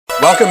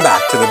Welcome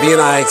back to the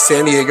BNI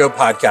San Diego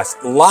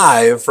podcast,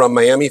 live from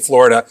Miami,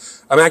 Florida.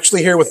 I'm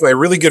actually here with my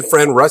really good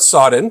friend, Russ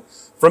Sawden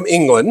from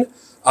England.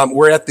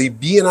 We're at the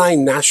BNI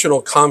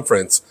National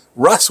Conference.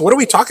 Russ, what are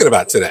we talking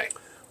about today?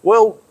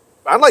 Well,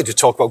 I'd like to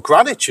talk about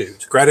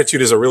gratitude.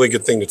 Gratitude is a really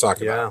good thing to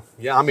talk about.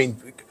 Yeah. I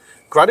mean,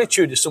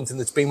 gratitude is something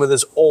that's been with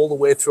us all the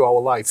way through our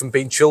life, from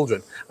being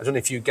children. I don't know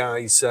if you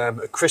guys,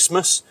 at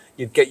Christmas,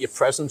 you'd get your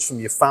presents from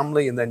your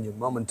family, and then your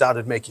mum and dad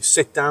would make you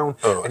sit down,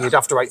 and you'd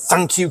have to write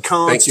thank you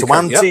cards to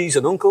aunties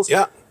and uncles.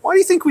 Yeah. Why do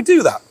you think we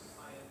do that?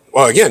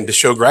 Well, again, to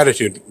show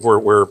gratitude,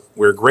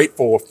 we're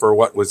grateful for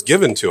what was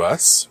given to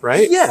us,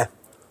 right? Yeah.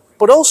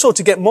 But also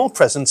to get more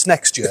presents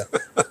next year.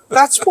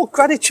 That's what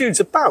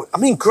gratitude's about. I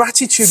mean,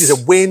 gratitude is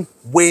a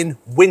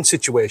win-win-win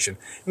situation.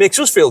 It makes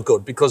us feel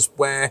good because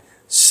we're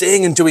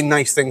saying and doing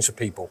nice things for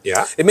people.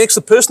 Yeah. It makes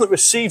the person that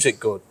receives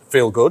it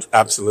feel good.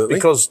 Absolutely.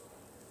 Because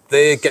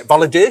they get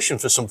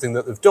validation for something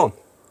that they've done.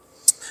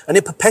 And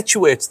it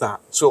perpetuates that.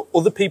 So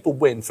other people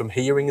win from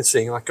hearing and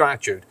seeing that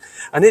gratitude.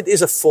 And it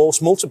is a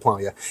force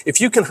multiplier.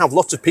 If you can have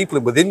lots of people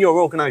within your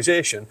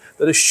organization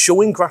that are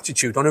showing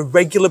gratitude on a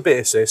regular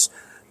basis,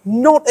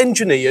 not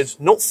engineered,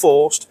 not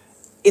forced,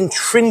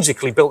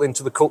 intrinsically built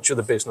into the culture of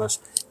the business,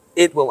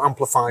 it will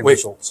amplify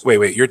results.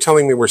 Wait. You're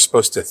telling me we're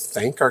supposed to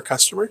thank our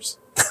customers?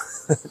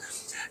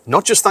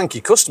 Not just thank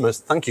your customers,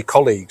 thank your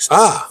colleagues.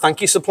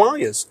 Thank your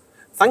suppliers.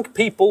 Thank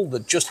people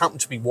that just happen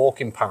to be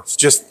walking past.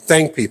 Just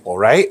thank people,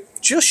 right?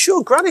 Just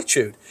show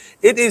gratitude.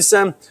 It is,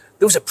 there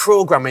was a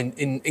program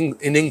in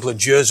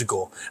England years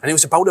ago, and it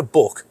was about a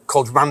book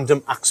called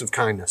Random Acts of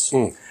Kindness.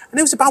 And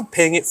it was about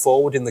paying it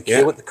forward in the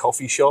queue at the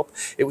coffee shop.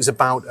 It was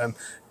about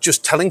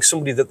just telling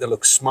somebody that they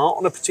look smart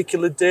on a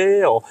particular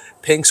day, or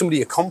paying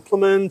somebody a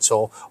compliment,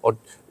 or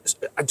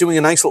doing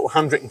a nice little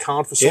handwritten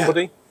card for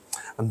somebody.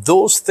 And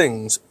those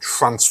things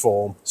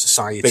transform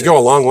society. They go a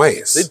long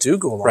ways. They do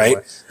go a long way.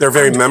 They're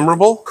very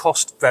memorable.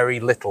 Cost very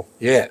little.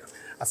 Yeah.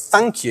 A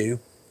thank you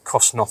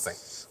costs nothing.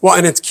 Well,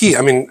 and it's key.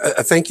 I mean,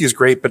 a thank you is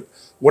great, but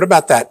what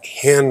about that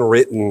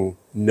handwritten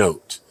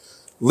note?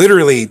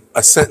 Literally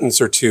a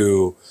sentence or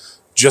two,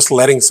 just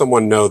letting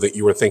someone know that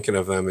you were thinking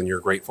of them and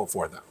you're grateful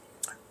for them.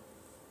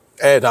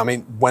 Ed, I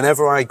mean,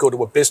 whenever I go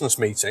to a business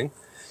meeting,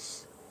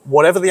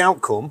 whatever the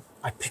outcome,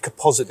 I pick a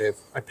positive.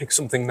 I pick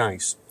something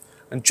nice.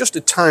 And just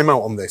a time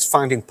out on this,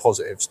 finding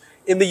positives.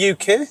 In the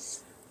UK,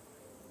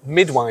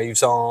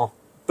 midwives are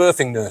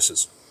birthing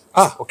nurses.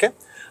 Okay?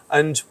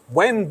 And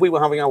when we were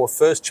having our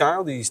first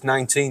child, he's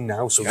 19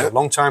 now, so a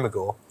long time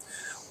ago,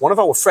 one of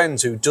our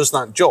friends who does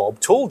that job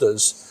told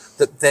us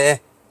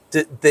that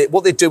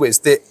what they do is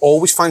they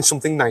always find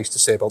something nice to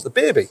say about the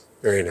baby.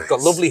 Very nice.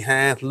 Got lovely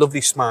hair,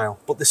 lovely smile.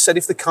 But they said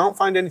if they can't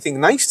find anything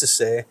nice to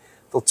say,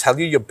 they'll tell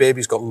you your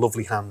baby's got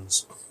lovely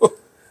hands.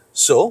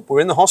 So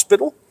we're in the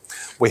hospital.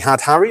 We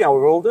had Harry,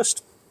 our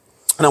oldest,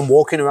 and I'm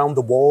walking around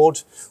the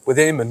ward with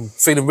him and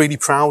feeling really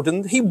proud.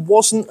 And he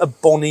wasn't a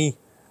bonny,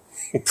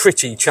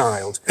 pretty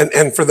child.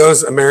 And for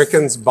those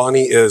Americans,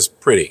 Bonnie is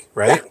pretty,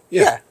 right?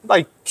 Yeah,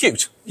 like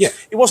cute. Yeah.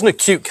 He wasn't a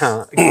cute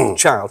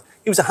child.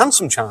 He was a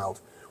handsome child,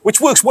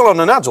 which works well on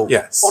an adult.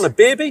 Yes. On a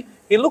baby,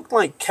 he looked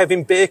like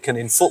Kevin Bacon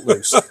in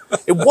Footloose.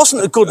 It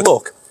wasn't a good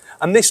look.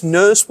 And this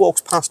nurse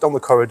walks past down the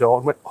corridor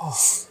and went, oh,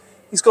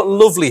 he's got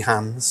lovely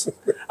hands.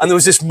 And there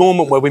was this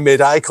moment where we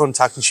made eye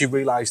contact and she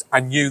realised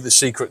I knew the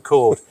secret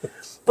code.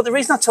 But the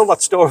reason I tell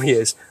that story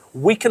is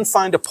we can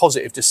find a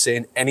positive to say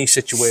in any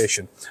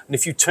situation. And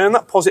if you turn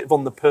that positive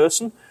on the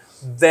person,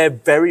 they're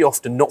very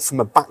often not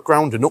from a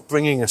background, an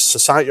upbringing, a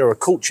society or a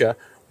culture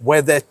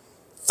where they're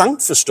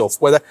thanked for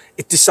stuff, where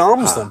it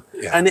disarms them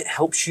and it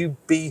helps you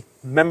be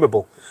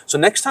memorable. So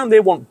next time they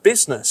want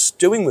business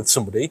doing with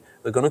somebody,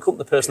 they're going to come to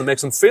the person that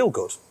makes them feel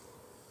good.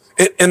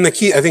 And I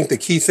think the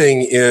key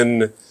thing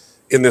in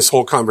this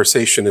whole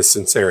conversation is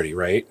sincerity,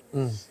 right?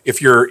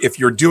 If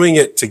you're doing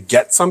it to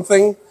get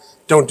something,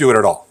 don't do it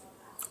at all,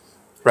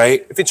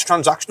 right? If it's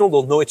transactional,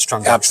 they'll know it's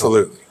transactional.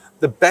 Absolutely.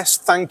 The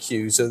best thank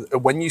yous are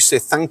when you say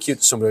thank you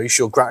to somebody, you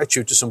show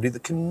gratitude to somebody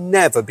that can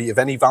never be of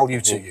any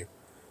value to you.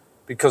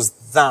 Because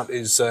that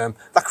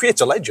creates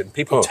a legend.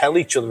 People tell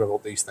each other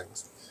about these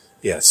things.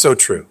 Yeah, so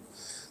true.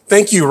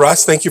 Thank you,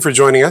 Russ. Thank you for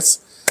joining us.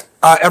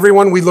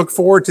 Everyone, we look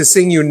forward to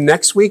seeing you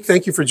next week.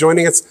 Thank you for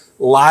joining us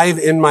live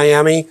in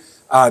Miami.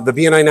 The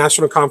BNI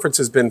National Conference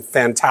has been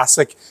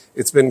fantastic.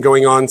 It's been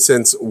going on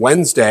since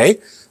Wednesday,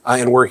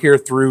 and we're here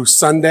through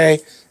Sunday,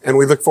 and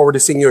we look forward to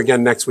seeing you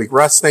again next week.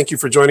 Russ, thank you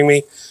for joining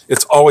me.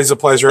 It's always a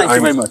pleasure. Thank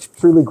you very much. I'm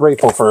truly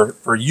grateful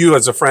for you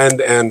as a friend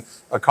and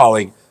a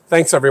colleague.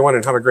 Thanks, everyone,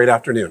 and have a great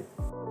afternoon.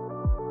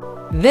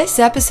 This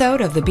episode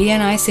of the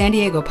BNI San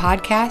Diego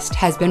podcast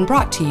has been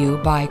brought to you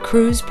by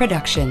Cruise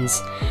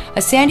Productions,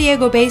 a San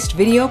Diego-based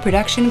video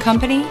production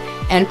company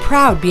and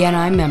proud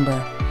BNI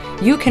member.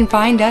 You can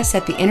find us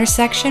at the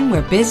intersection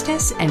where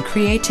business and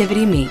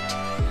creativity meet,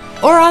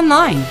 or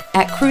online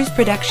at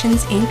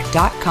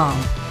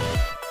cruiseproductionsinc.com.